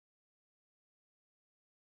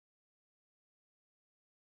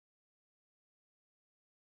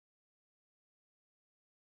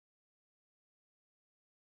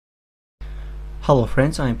Hello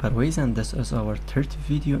friends, I'm Parvez and this is our third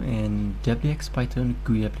video in wxPython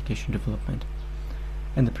GUI application development.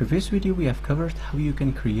 In the previous video we have covered how you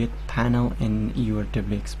can create panel in your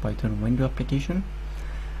wxPython window application,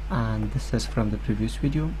 and this is from the previous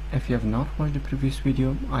video. If you have not watched the previous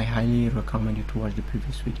video, I highly recommend you to watch the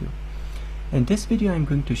previous video. In this video I'm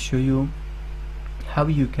going to show you how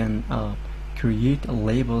you can create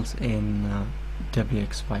labels in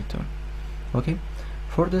wxPython. Okay.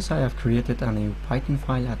 For this I have created a new Python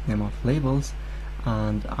file at name of labels,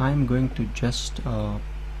 and I'm going to just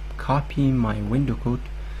copy my window code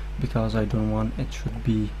because I don't want it should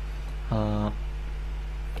be the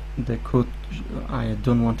code. I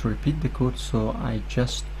don't want to repeat the code, so I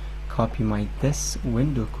just copy this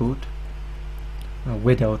window code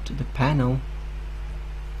without the panel,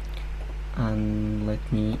 and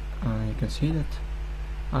you can see that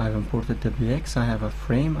I have imported wx. I have a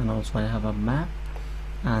frame and also I have a map,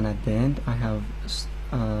 and at the end I have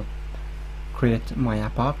create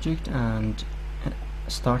MyApp object and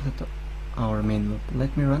started our main loop.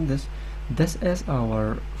 Let me run this. This is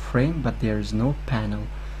our frame, but there is no panel.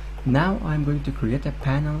 Now I'm going to create a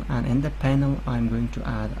panel, and in the panel I'm going to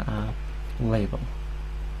add a label.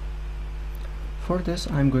 For this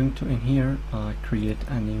I'm going to in here create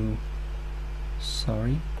a new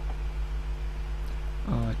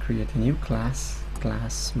class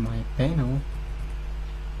MyPanel,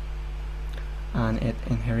 and it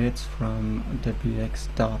inherits from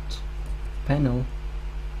wx.Panel.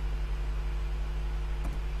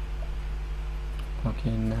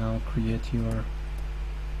 Okay, now create your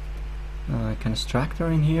constructor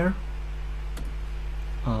in here,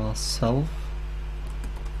 self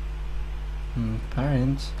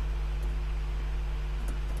parent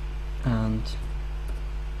and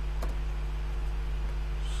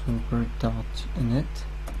super.init.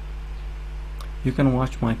 You can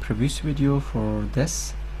watch my previous video for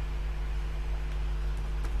this.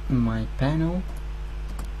 My panel,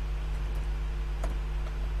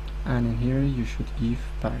 and in here you should give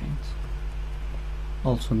parent.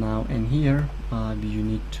 Also now in here you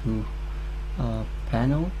need to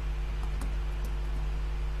panel,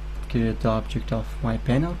 create the object of my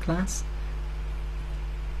panel class.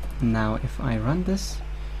 Now if I run this,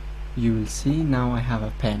 you will see now I have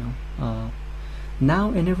a panel.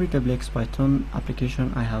 Now in every wxPython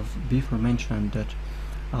application, I have before mentioned that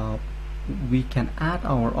we can add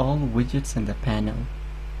our all widgets in the panel.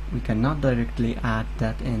 We cannot directly add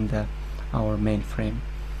that in our main frame.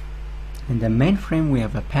 In the main frame we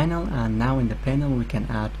have a panel, and now in the panel we can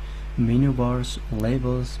add menu bars,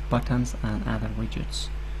 labels, buttons and other widgets.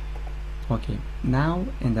 Okay, now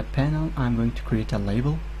in the panel I'm going to create a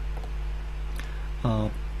label.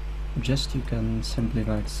 Just you can simply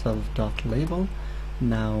write self.label.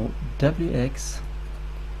 Now wx.static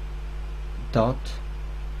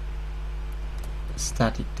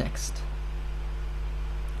text.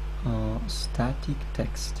 Static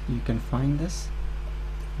text, you can find this.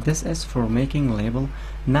 This is for making label.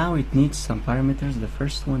 Now it needs some parameters. The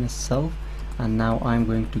first one is self, and now I'm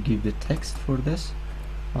going to give the text for this.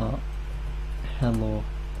 Hello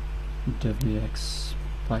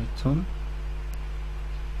wxPython.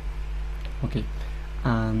 Okay,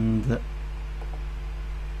 and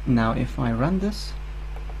now if I run this,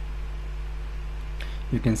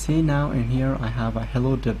 you can see now in here I have a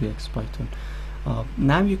hello wxPython.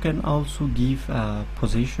 Now you can also give a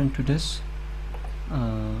position to this.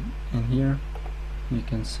 In here you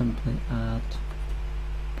can simply add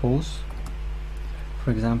pose. For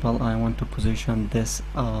example, I want to position this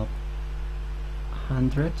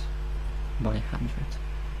 100 by 100.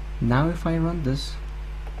 Now if I run this,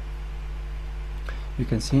 you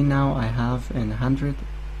can see now I have in 100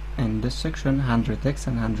 in this section 100x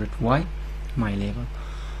and 100y my label.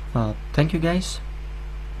 Thank you guys.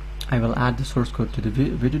 I will add the source code to the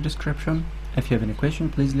video description. If you have any question,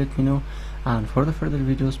 please let me know, and for the further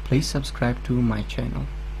videos please subscribe to my channel.